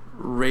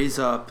raise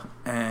up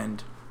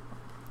and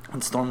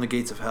storm the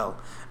gates of hell.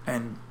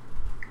 And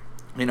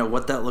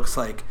what that looks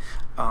like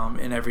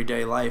in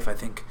everyday life, I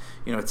think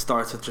it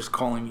starts with just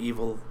calling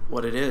evil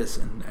what it is,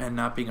 and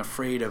not being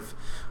afraid of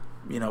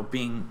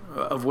being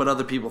of what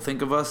other people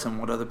think of us and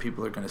what other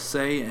people are going to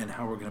say and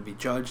how we're going to be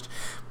judged.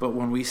 But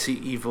when we see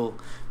evil,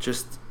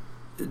 just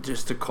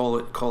to call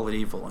it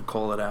evil and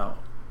call it out.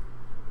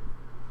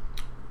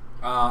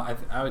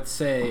 I would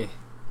say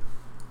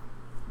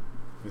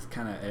it's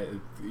kind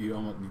of you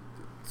almost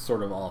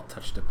sort of all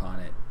touched upon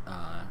it.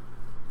 I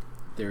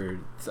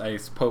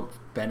guess Pope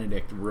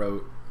Benedict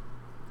wrote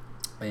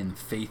in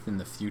Faith in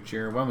the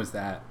Future. When was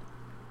that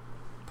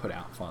put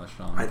out, Father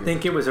Sean? I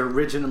think it was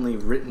originally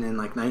written in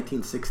like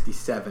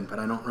 1967, but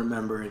I don't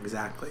remember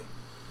exactly.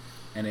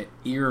 And it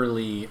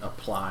eerily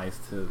applies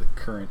to the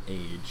current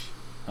age.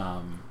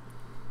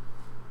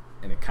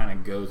 And it kind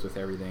of goes with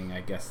everything,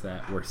 I guess,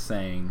 that we're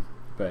saying.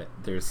 But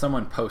there's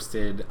someone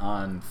posted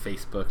on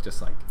Facebook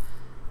just like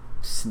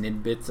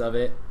snidbits of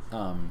it.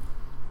 And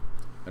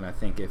I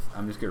think if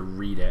I'm just going to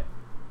read it,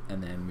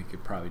 and then we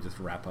could probably just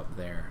wrap up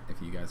there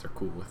if you guys are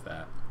cool with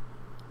that.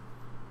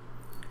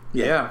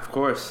 Yeah, of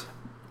course.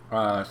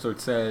 So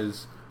it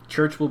says,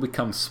 Church will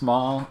become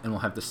small and will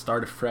have to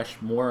start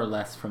afresh more or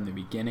less from the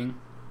beginning.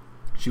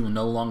 She will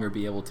no longer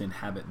be able to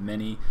inhabit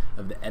many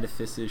of the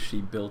edifices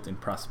she built in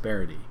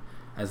prosperity.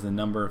 As the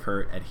number of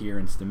her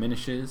adherents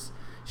diminishes,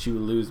 she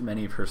will lose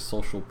many of her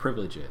social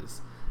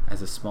privileges.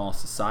 As a small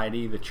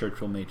society, the Church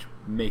will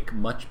make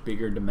much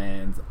bigger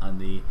demands on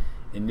the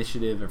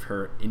initiative of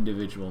her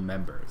individual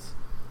members.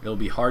 It will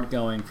be hard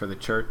going for the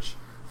Church,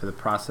 for the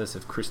process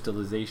of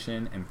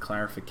crystallization and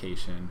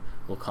clarification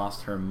will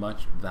cost her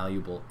much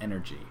valuable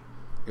energy.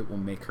 It will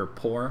make her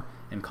poor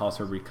and cause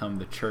her to become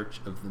the Church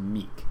of the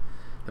meek.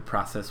 The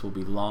process will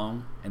be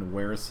long and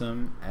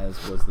wearisome,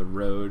 as was the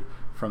road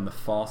from the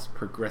false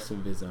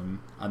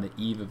progressivism on the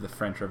eve of the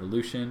French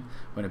Revolution,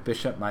 when a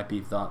bishop might be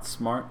thought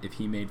smart if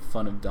he made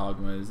fun of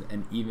dogmas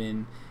and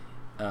even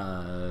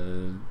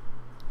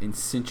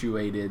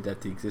insinuated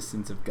that the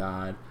existence of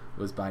God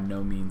was by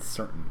no means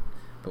certain.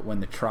 But when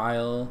the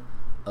trial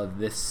of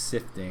this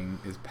sifting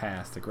is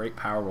past, a great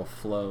power will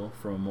flow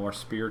from a more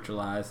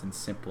spiritualized and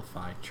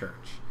simplified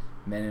church.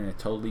 Men in a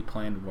totally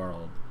planned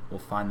world will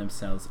find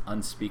themselves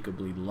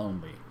unspeakably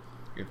lonely.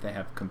 If they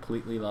have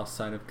completely lost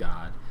sight of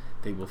God,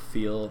 they will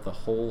feel the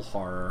whole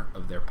horror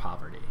of their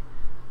poverty.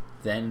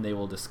 Then they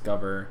will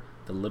discover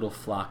the little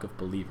flock of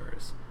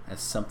believers as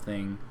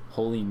something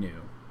wholly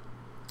new.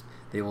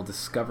 They will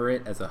discover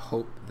it as a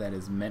hope that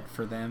is meant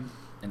for them,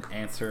 an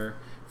answer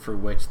for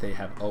which they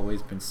have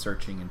always been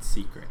searching in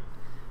secret.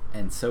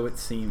 And so it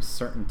seems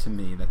certain to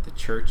me that the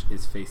Church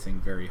is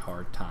facing very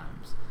hard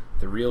times.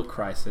 The real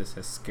crisis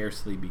has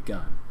scarcely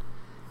begun.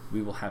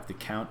 We will have to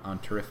count on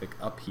terrific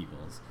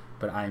upheavals,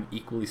 but I am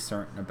equally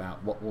certain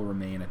about what will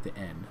remain at the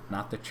end,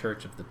 not the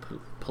church of the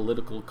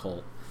political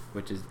cult,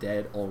 which is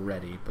dead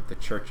already, but the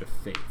church of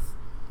faith.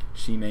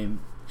 She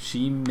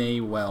may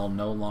well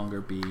no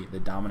longer be the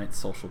dominant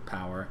social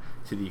power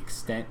to the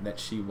extent that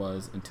she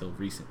was until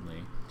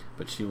recently,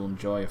 but she will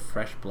enjoy a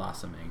fresh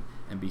blossoming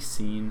and be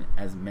seen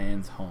as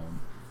man's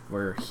home,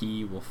 where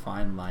he will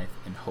find life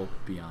and hope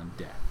beyond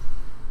death.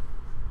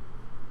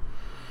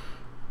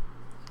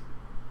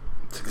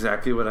 It's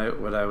exactly what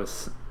I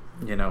was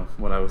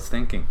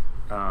thinking.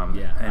 I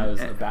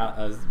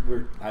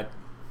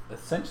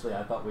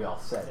thought we all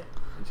said it.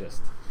 It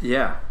just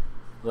Yeah.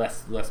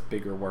 less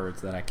bigger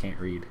words that I can't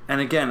read.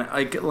 And again,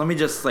 let me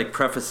just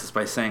preface this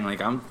by saying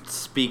I'm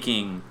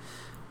speaking,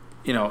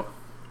 and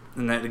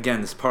that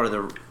again is part of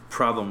the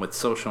problem with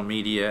social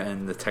media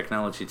and the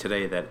technology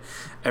today, that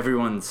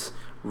everyone's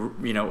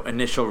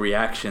initial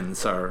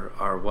reactions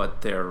are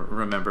what they're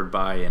remembered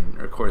by and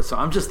recorded. So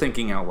I'm just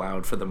thinking out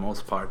loud for the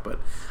most part, but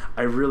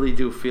I really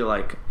do feel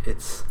like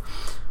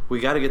we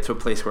got to get to a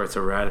place where it's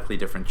a radically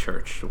different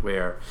church,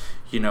 where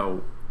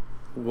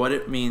what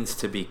it means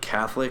to be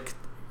Catholic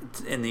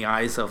in the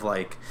eyes of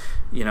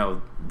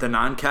the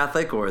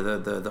non-Catholic or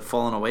the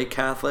fallen away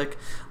Catholic,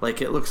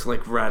 it looks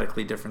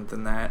radically different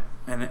than that.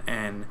 My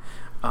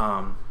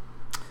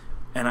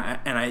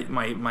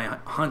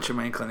hunch and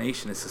my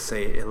inclination is to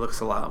say it looks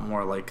a lot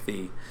more like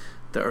the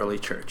early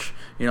church.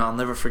 I'll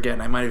never forget,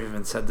 and I might have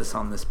even said this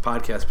on this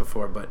podcast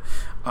before, but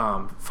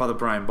Father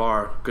Brian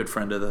Barr, good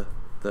friend of the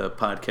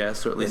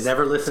podcast, or at least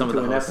never listened some to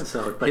of the an hosts.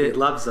 episode, but he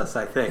loves us,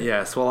 I think.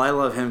 Yes, well, I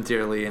love him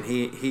dearly, and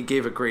he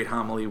gave a great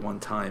homily one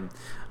time,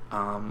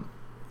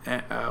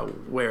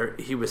 where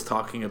he was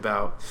talking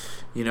about,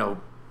 and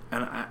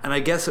I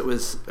guess it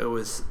was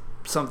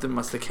something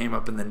must have came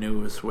up in the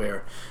news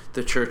where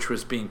the church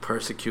was being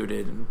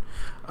persecuted,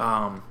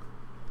 and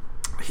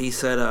he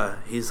said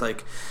he's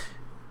like,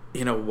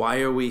 why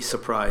are we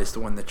surprised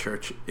when the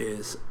church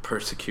is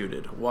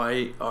persecuted?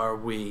 Why are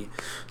we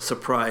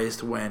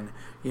surprised when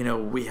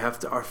we have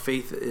to, our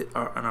faith and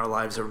our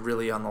lives are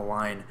really on the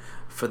line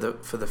for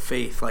the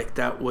faith?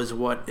 That was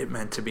what it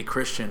meant to be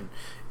Christian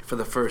for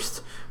the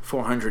first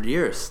 400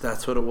 years.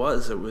 That's what it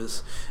was. It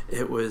was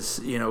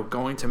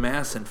going to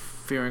mass and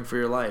fearing for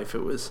your life.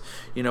 It was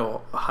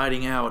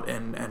hiding out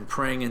and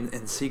praying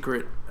in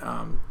secret,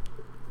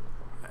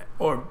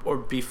 or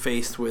be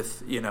faced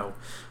with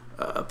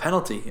a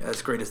penalty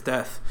as great as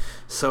death.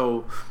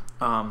 So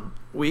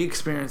we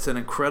experienced an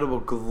incredible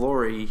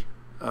glory,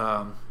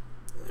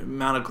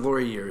 amount of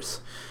glory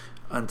years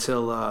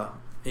until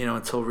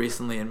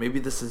recently, and maybe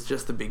this is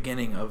just the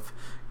beginning of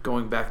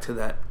going back to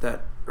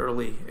that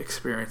early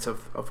experience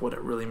of what it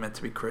really meant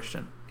to be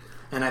Christian.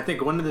 And I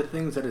think one of the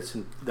things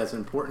that's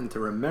important to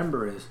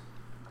remember is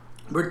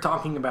we're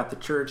talking about the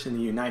church in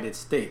the United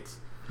States.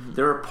 Mm-hmm.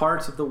 There are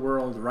parts of the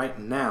world right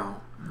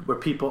now where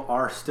people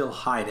are still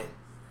hiding,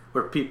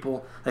 where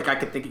people, I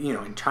can think,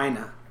 in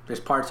China,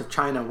 there's parts of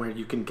China where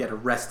you can get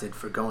arrested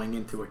for going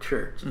into a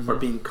church, mm-hmm. or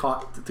being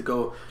caught to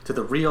go to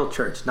the real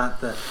church,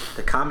 not the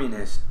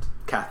communist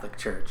Catholic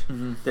Church.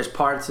 Mm-hmm. There's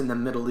parts in the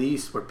Middle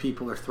East where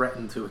people are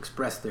threatened to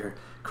express their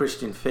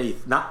Christian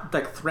faith, not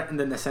threatened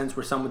in the sense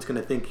where someone's going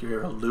to think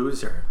you're a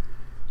loser.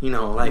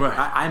 Right.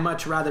 I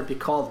much rather be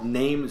called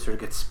names or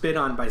get spit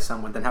on by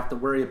someone than have to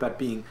worry about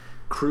being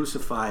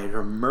crucified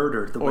or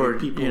murdered the way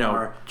people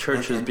are.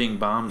 Churches being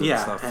bombed and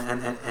stuff.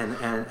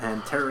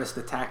 And terrorists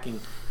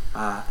attacking,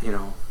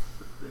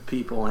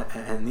 people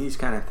and these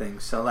kind of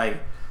things. So,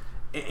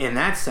 in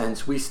that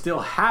sense, we still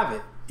have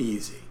it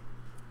easy.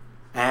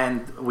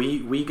 And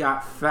we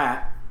got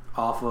fat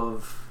off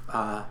of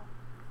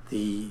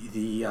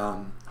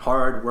the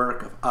hard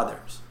work of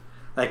others.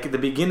 At the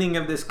beginning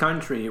of this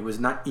country, it was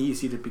not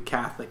easy to be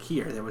Catholic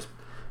here. There was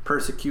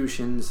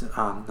persecutions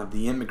of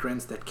the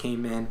immigrants that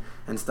came in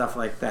and stuff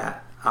like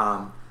that.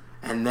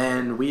 And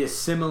then we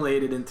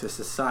assimilated into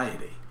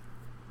society.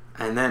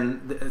 And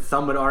then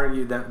some would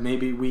argue that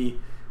maybe we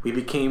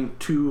became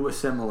too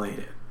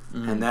assimilated,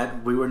 mm-hmm. and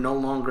that we were no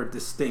longer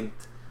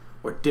distinct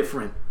or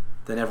different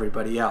than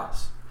everybody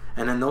else.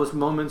 And in those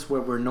moments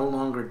where we're no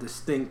longer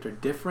distinct or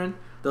different,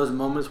 those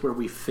moments where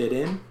we fit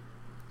in,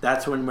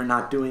 that's when we're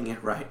not doing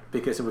it right.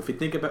 Because if you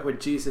think about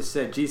what Jesus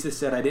said,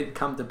 I didn't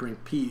come to bring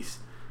peace,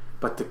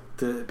 but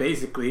to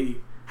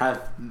basically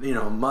have,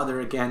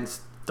 mother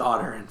against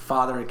daughter and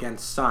father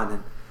against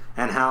son,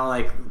 and how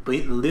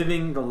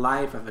living the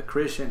life of a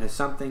Christian is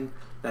something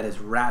that is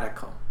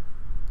radical,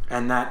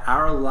 and that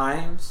our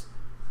lives,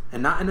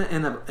 and not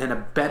in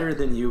a better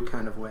than you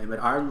kind of way, but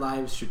our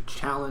lives should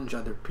challenge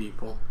other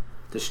people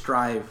to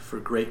strive for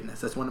greatness.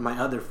 That's one of my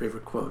other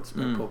favorite quotes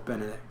by Pope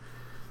Benedict.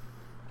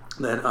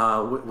 That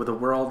with the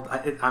world,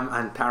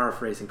 I'm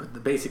paraphrasing,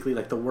 but basically,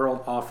 the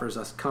world offers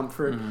us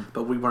comfort, mm-hmm.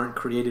 but we weren't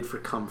created for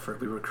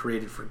comfort. We were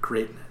created for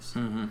greatness,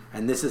 mm-hmm.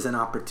 and this is an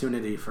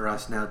opportunity for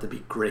us now to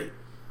be great.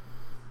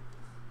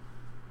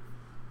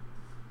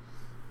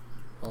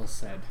 Well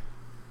said.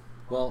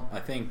 Well,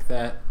 I think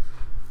that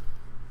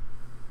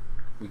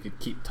we could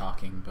keep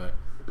talking, but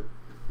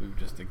we would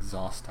just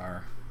exhaust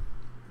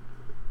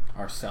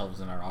ourselves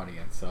and our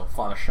audience. So,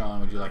 Father Sean,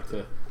 would you like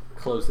to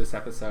close this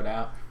episode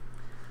out?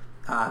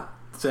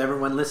 So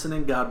everyone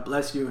listening, God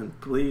bless you, and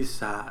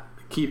please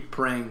keep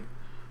praying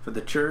for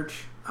the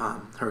church,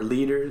 her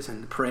leaders,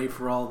 and pray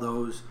for all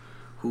those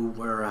who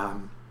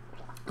were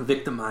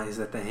victimized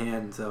at the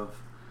hands of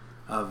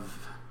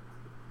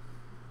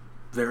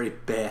very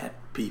bad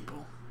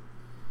people.